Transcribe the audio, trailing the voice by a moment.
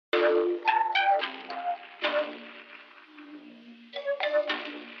I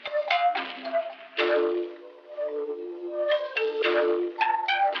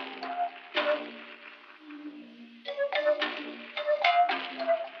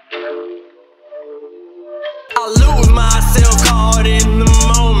lose myself caught in the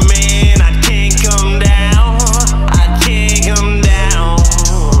moment. I can't come down, I can't come down.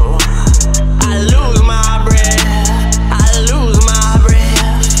 I lose my breath, I lose my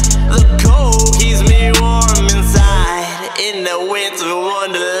breath. The cold keeps me warm inside. In the winter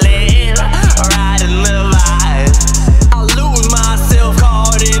wonderland, riding the vibe. I lose myself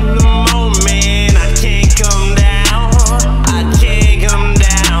caught in the moment. I can't come down, I can't come down.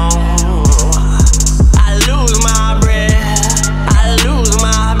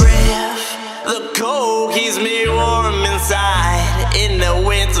 Keeps me warm inside. In the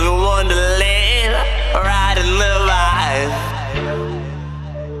winter wonderland, riding the vibe.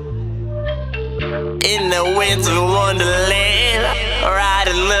 In the winter wonderland,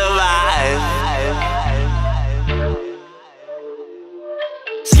 riding the vibe.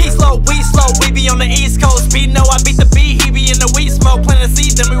 Ski slow, we be on the East Coast. Speed, no, I beat the beat. He be in the weed smoke, planting the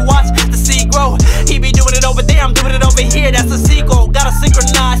seeds, then we watch the seed grow. He be doing it over there, I'm doing it over here. That's a sequel, gotta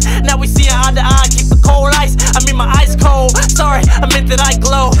synchronize. Now we see eye to eye, keep the cold ice. I mean my ice cold, sorry, I meant that I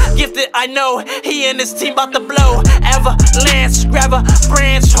glow. Gifted, I know, he and his team bout to blow. Avalanche, grab a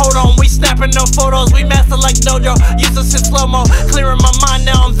branch, hold on, we snapping no photos. We master like Dojo, used to sit slow-mo. Clearing my mind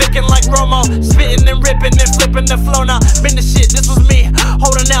now, I'm Vicking like Romo. Spitting and ripping and flipping the flow now. Been the shit, this was me,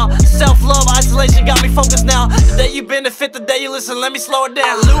 holding out. Self-love, isolation got me focused now. The day you benefit, the day you listen, let me slow it down.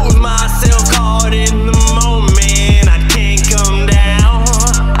 I lose myself caught in the moment. I can't come down,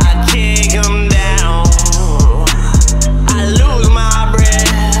 I can't come down. I lose my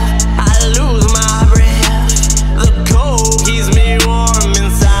breath, I lose my breath. The cold keeps me warm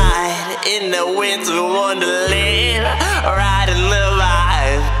inside. In the winter wonderland, riding the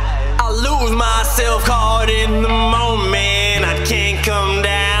vibe. I lose myself caught in the moment. I can't come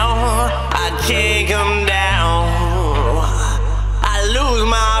down, I can't come down. I lose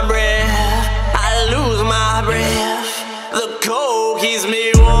my breath, I lose my breath. The cold keeps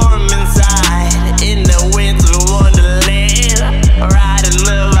me warm inside. In the winter wonderland, riding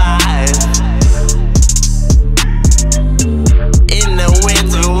the vibe. In the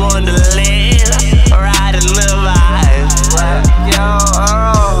winter wonderland, riding the vibe.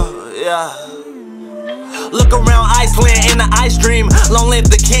 Yeah. Look around Iceland in the ice dream. Long live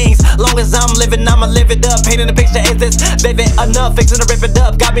the kings. Long as I'm living, I'ma live it up. Painting the picture is this vivid enough. Fixing to rip it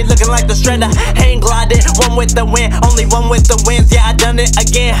up. Got me looking like the strander. Hang gliding, one with the wind, only one with the winds. Yeah, I done it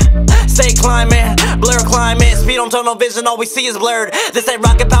again. Stay climbing, blur climate. Speed on tunnel vision, all we see is blurred. This ain't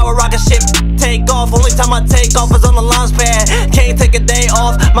rocket power, rocket ship. Take off, only time I take off is on the launch pad. Can't take a day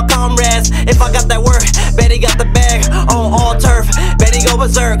off, my comrades. If I got that work, Betty got the bag on all turf. Betty go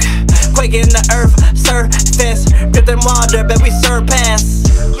berserk, quaking the earth, surface, dripping water, bet we surpass.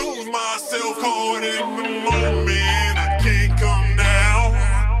 Lose myself caught in the moment. I can't come down,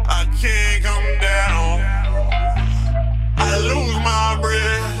 I can't come down. I lose my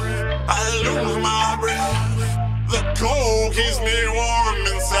breath, I lose my breath. The cold keeps me warm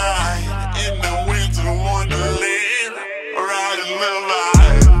inside. In the winter wonderland, riding the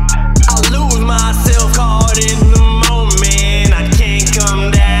vibe. I lose myself caught in the moment. I can't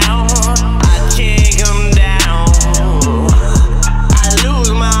come down, I can't come down. I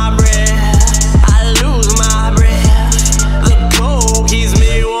lose my breath, I lose my breath. The cold keeps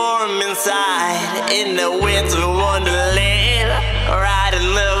me warm inside. In the winter wonderland,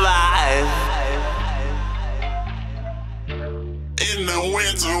 riding the vibe. In the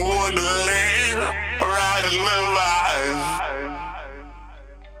winter wonderland, riding the vibe.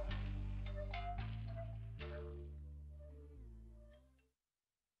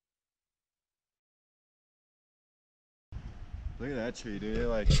 Look at that tree, dude. It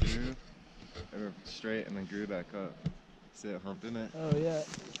like grew over straight and then grew back up. See it humped in it? Oh yeah.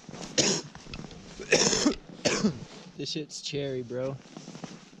 This shit's cherry, bro.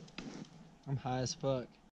 I'm high as fuck.